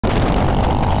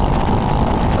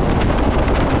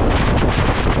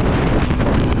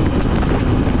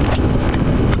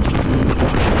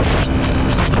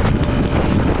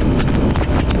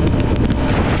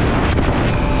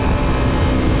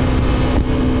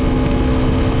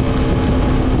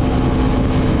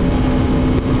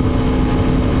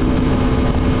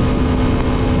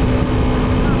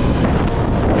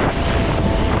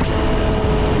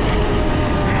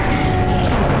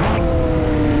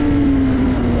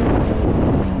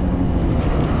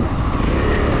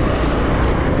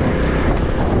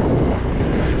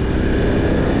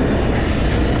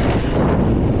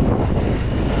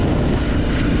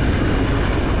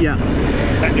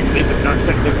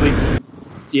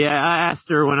Yeah, I asked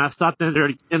her when I stopped in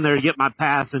there to get my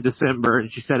pass in December,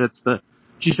 and she said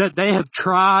she said they have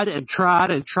tried and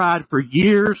tried and tried for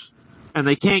years, and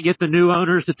they can't get the new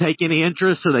owners to take any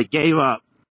interest, so they gave up.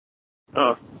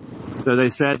 Oh. So they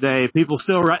said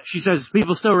she says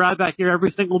people still ride back here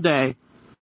every single day.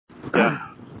 Yeah.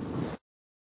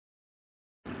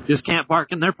 Just can't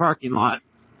park in their parking lot.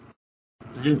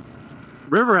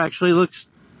 River actually looks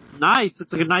nice.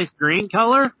 It's like a nice green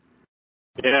color.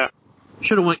 Yeah.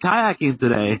 Should have went kayaking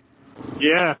today.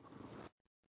 Yeah.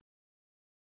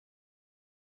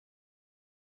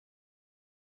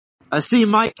 I see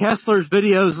Mike Kessler's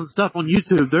videos and stuff on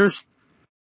YouTube. There's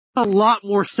a lot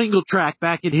more single track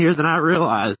back in here than I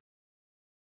realized.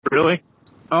 Really?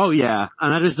 Oh, yeah.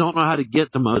 And I just don't know how to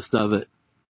get to most of it.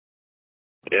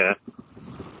 Yeah.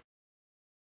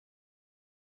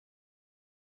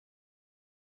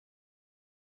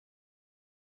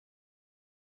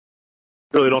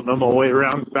 Really don't know my way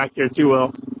around back here too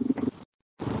well.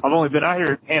 I've only been out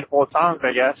here a handful of times,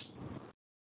 I guess.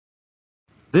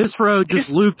 This road just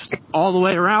loops all the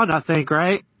way around, I think,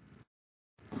 right?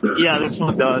 Yeah, this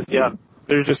one does, yeah.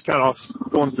 There's just cutoffs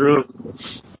going through it.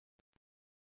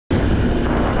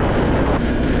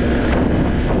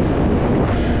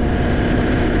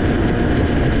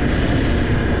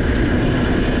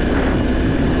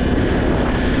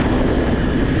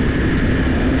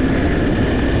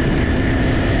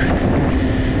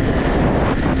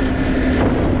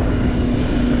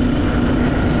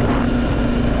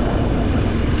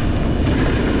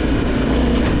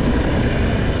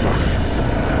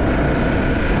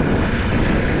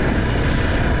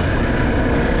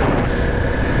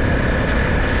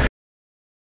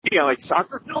 You got like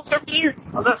soccer fields over here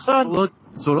on that side?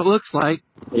 That's what it looks like.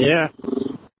 Yeah.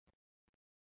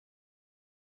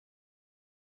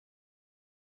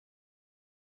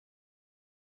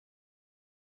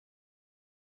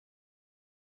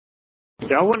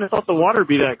 Yeah, I wouldn't have thought the water would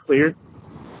be that clear.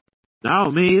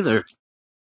 No, me either.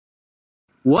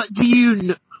 What do you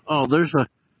know? Oh, here's a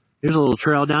little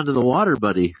trail down to the water,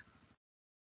 buddy.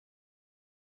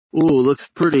 Ooh, looks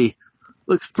pretty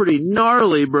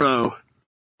gnarly, bro.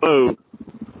 Oh.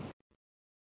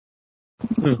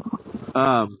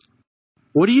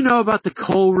 What do you know about the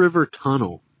Coal River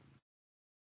Tunnel?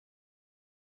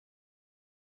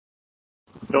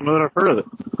 Don't know that I've heard of it.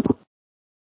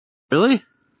 Really?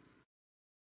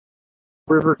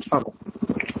 River Tunnel.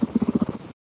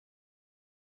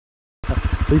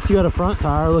 At least you got a front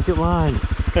tire. Look at mine.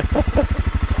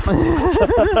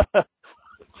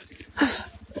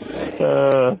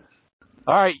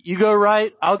 All right, you go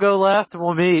right, I'll go left, and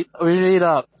we'll meet. We meet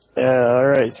up. Yeah, all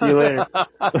right. See you later.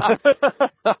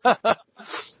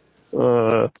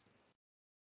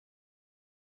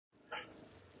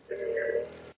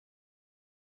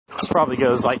 This probably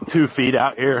goes like 2 feet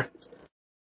out here.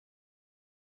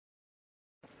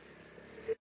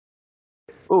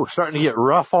 Oh, starting to get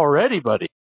rough already, buddy.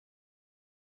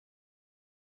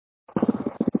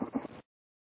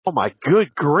 Oh my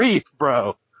good grief,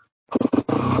 bro.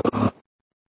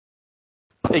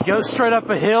 It goes straight up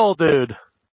a hill, dude.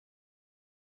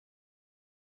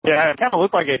 Yeah, it kind of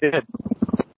looked like it did.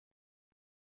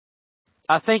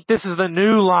 I think this is the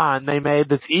new line they made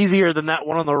that's easier than that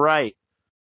one on the right.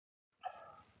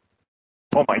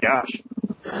 Oh my gosh.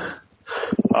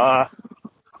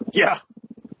 Yeah.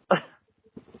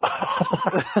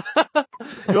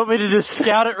 You want me to just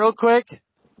scout it real quick?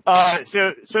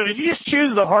 So did you just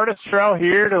choose the hardest trail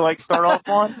here to like start off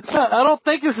on? I don't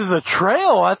think this is a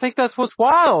trail. I think that's what's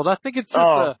wild. I think it's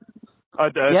just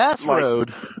a gas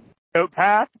road. Goat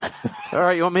path. All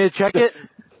right, you want me to check it?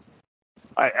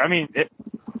 I mean,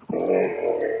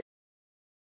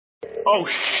 oh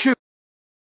shoot!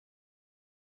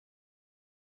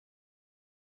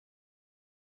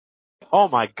 Oh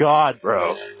my God,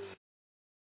 bro!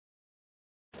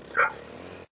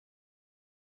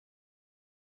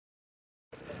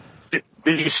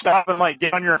 Did you stop and like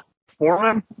get on your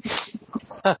foreman?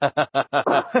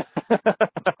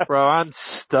 Bro, I'm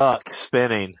stuck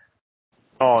spinning.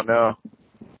 Oh no!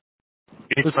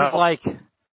 This is like,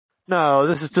 no,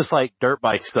 this is just like dirt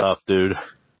bike stuff, dude.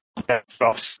 That's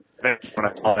when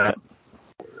I saw that.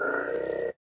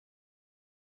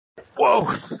 Whoa!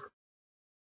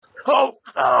 Oh!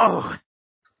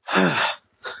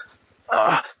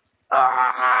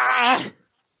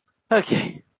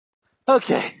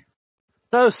 Okay.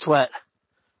 No sweat.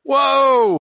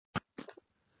 Whoa!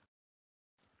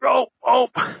 Oh!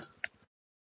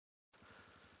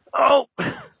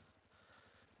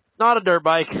 Not a dirt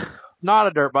bike.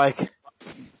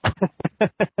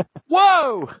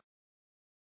 Whoa!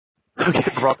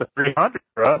 Okay, brought the 300,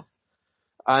 bro.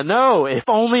 I know. If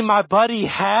only my buddy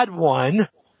had one.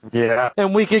 Yeah.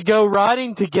 And we could go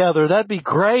riding together. That'd be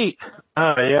great.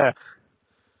 Oh, yeah.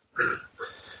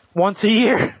 Once a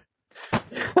year.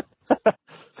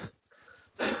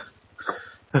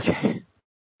 Okay.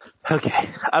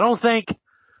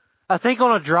 I think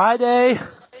on a dry day,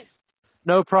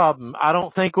 no problem. I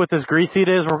don't think with as greasy it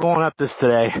is, we're going up this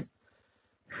today.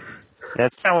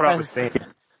 That's kind of what I was thinking.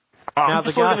 I'm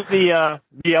just looking at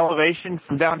the elevation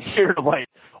from down here to like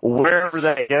wherever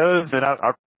that goes, and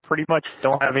I pretty much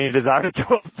don't have any desire to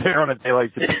go up there on a day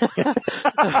like today.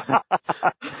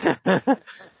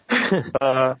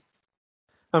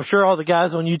 I'm sure all the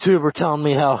guys on YouTube are telling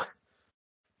me how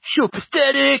so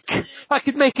pathetic. I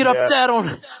could make it up that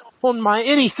on my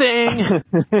anything.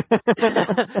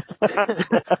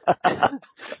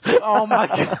 Oh my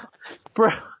God, bro.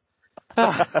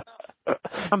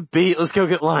 I'm beat. Let's go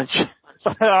get lunch.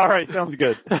 All right, sounds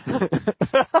good.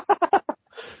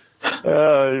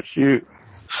 Oh, shoot.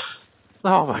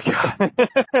 Oh my God.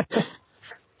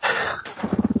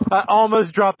 I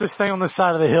almost dropped this thing on the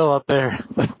side of the hill up there.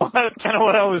 Well, that's kind of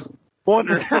what I was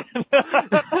wondering.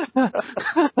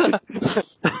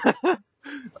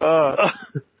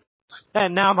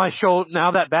 And now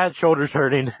now that bad shoulder's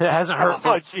hurting. It hasn't hurt.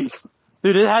 Oh, jeez.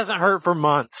 Dude, it hasn't hurt for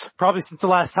months. Probably since the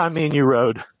last time me and you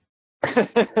rode.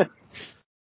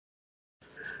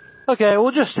 Okay,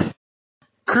 we'll just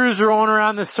cruise on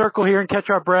around this circle here and catch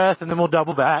our breath, and then we'll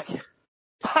double back.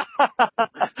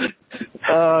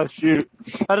 Oh, shoot.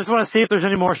 I just want to see if there's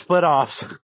any more split offs.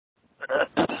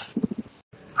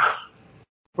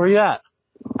 Where you at?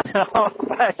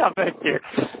 I'm back here.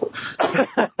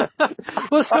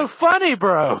 What's so funny,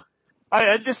 bro?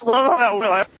 I just love how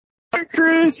that will.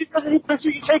 Cruise, you can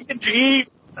take the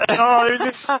Jeep. Oh, there's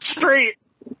this straight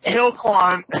hill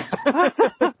climb.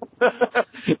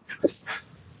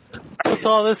 What's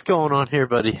all this going on here,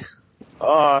 buddy?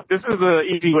 This is the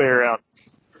easy way around.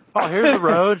 Oh, here's the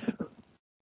road.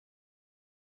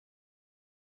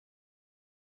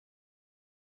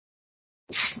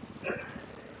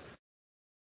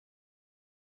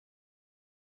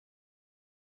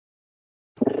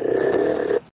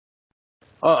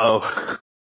 Uh-oh.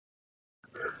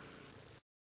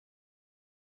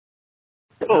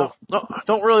 Oh, no,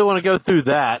 don't really want to go through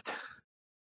that.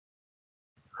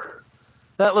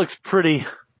 That looks pretty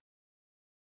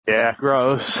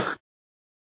gross.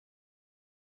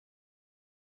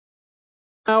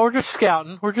 No, we're just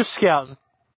scouting.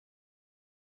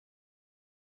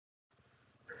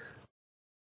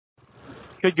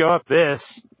 Could go up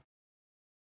this.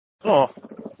 Oh,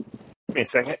 give me a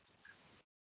second.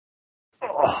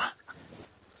 Oh.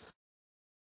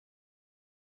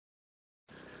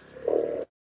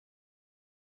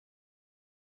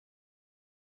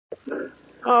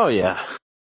 Oh, yeah.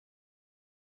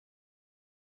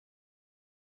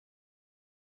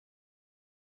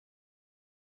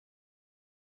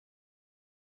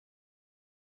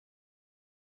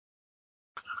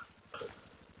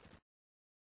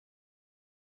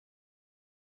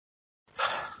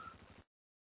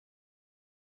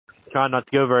 Trying not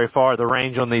to go very far. The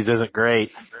range on these isn't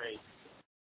great.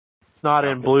 Not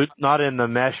in the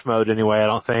mesh mode anyway, I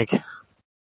don't think.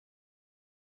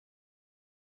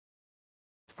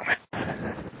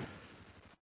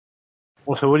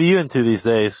 Well, so what are you into these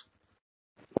days?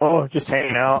 Oh, just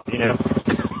hanging out, you know.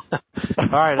 All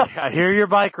right, I hear your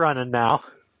bike running now.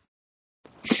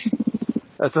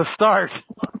 That's a start.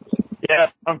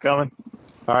 Yeah, I'm coming.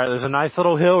 All right, there's a nice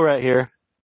little hill right here.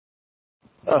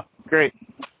 Oh, great.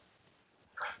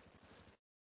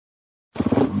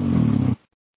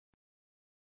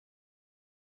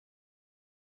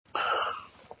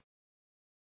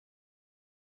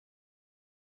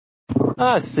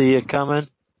 I see it coming.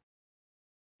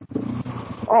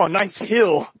 Oh, nice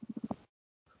hill.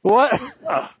 What?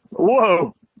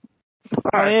 Whoa.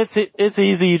 I mean, it's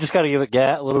easy. You just got to give it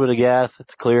a little bit of gas.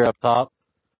 It's clear up top.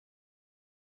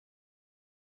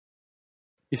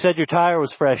 You said your tire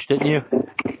was fresh, didn't you?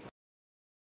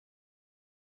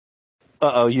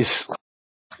 Uh-oh, you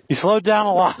slowed down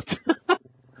a lot.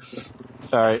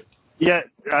 Sorry. Yeah,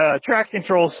 track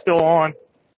control's still on.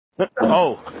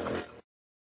 Oh.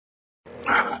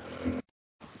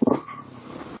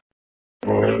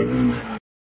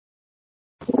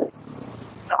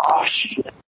 Oh, shit.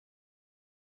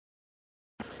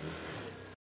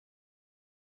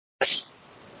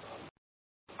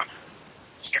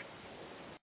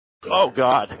 Oh,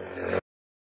 God.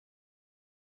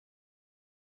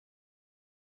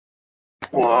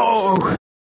 Whoa.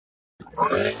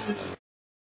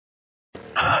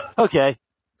 Okay.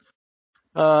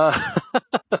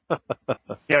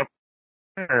 Yep.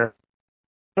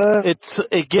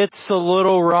 It gets a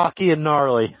little rocky and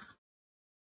gnarly.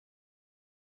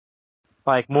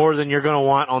 Like more than you're gonna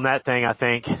want on that thing, I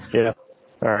think. Yeah.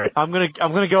 All right. I'm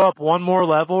gonna go up one more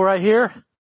level right here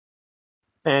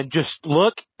and just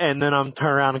look, and then I'm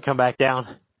turn around and come back down.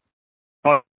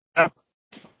 Oh, yeah.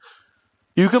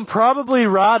 You can probably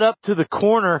ride up to the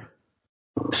corner,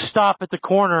 stop at the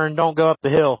corner, and don't go up the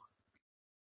hill.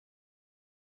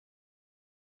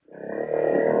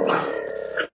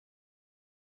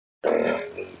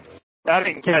 I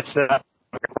didn't catch that.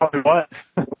 Probably what?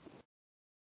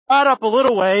 Right up a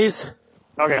little ways.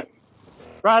 Okay.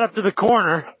 Right up to the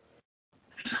corner.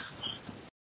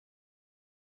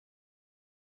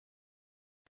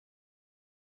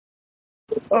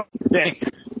 Oh, dang.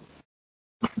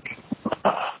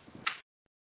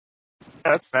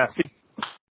 That's nasty.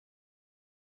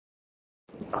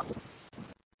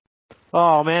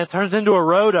 Oh man, it turns into a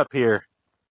road up here.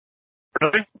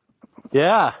 Really?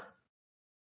 Yeah.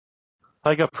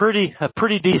 Like a pretty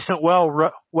decent,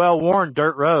 well-worn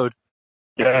dirt road.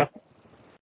 Yeah.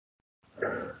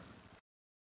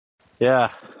 Yeah.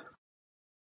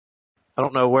 I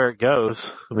don't know where it goes.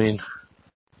 I mean,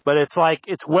 but it's like,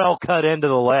 it's well cut into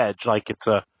the ledge. Like it's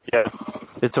a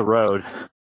road.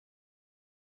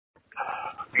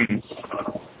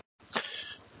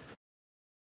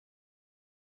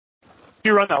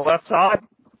 You run that left side?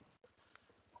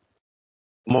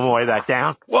 I'm on my way back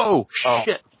down. Whoa,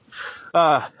 shit.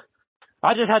 I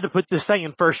just had to put this thing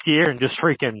in first gear and just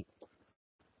freaking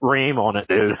ream on it,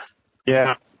 dude.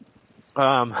 Yeah.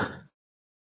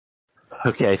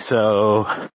 Okay, so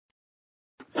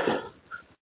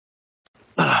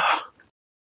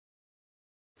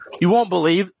you won't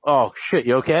believe, oh shit,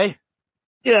 you okay?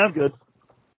 Yeah, I'm good.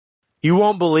 You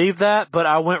won't believe that, but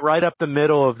I went right up the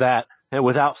middle of that and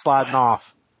without sliding off.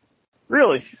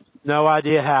 Really? No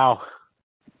idea how.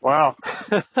 Wow.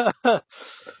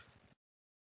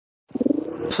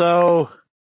 So,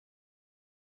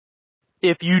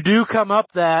 if you do come up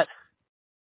that,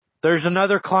 there's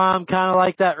another climb kind of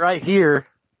like that right here.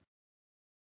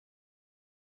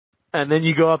 And then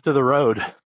you go up to the road.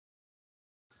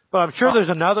 But I'm sure there's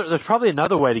probably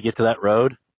another way to get to that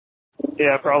road.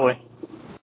 Yeah, probably.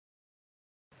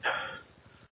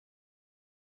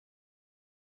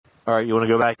 All right, you want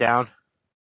to go back down?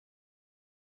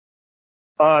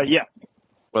 Yeah.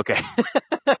 Okay.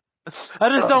 I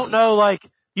just don't know, like,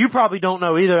 you probably don't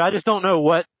know either. I just don't know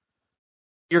what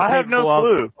you're I have no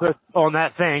capable clue of on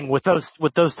that thing with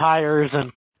those tires,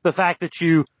 and the fact that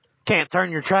you can't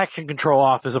turn your traction control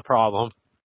off is a problem.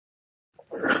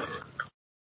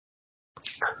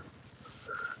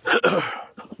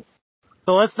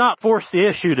 So let's not force the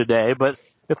issue today, but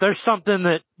if there's something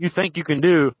that you think you can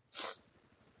do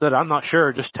that I'm not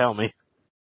sure, just tell me.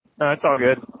 No, it's all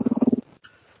good.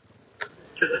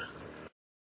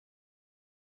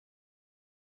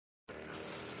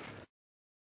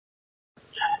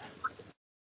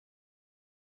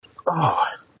 Oh.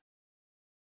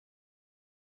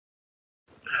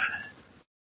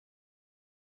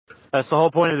 That's the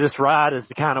whole point of this ride, is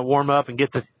to kind of warm up and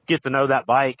get to know that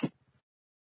bike.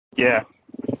 Yeah.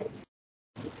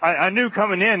 I knew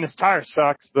coming in this tire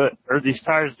sucks, or these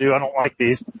tires do. I don't like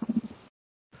these.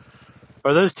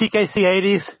 Are those TKC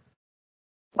 80s?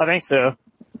 I think so.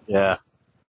 Yeah.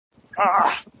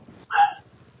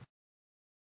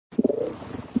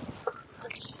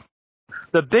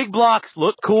 The big blocks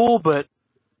look cool, but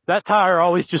that tire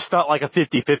always just felt like a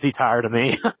 50-50 tire to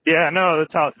me. Yeah, no,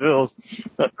 that's how it feels.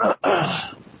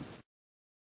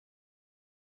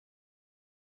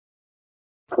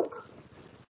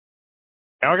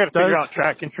 Now I got to figure out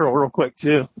track control real quick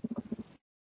too.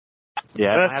 Yeah,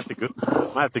 I might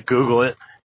have to Google it.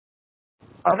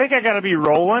 I think I got to be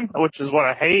rolling, which is what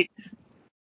I hate.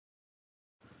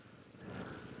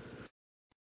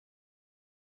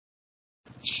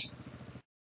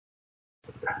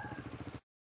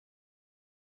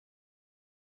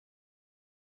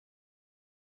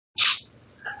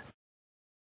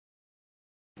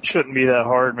 Shouldn't be that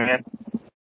hard, man.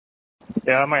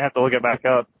 Yeah, I might have to look it back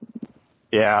up.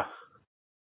 Yeah.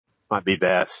 Might be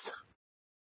best.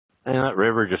 Man, that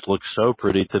river just looks so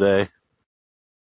pretty today.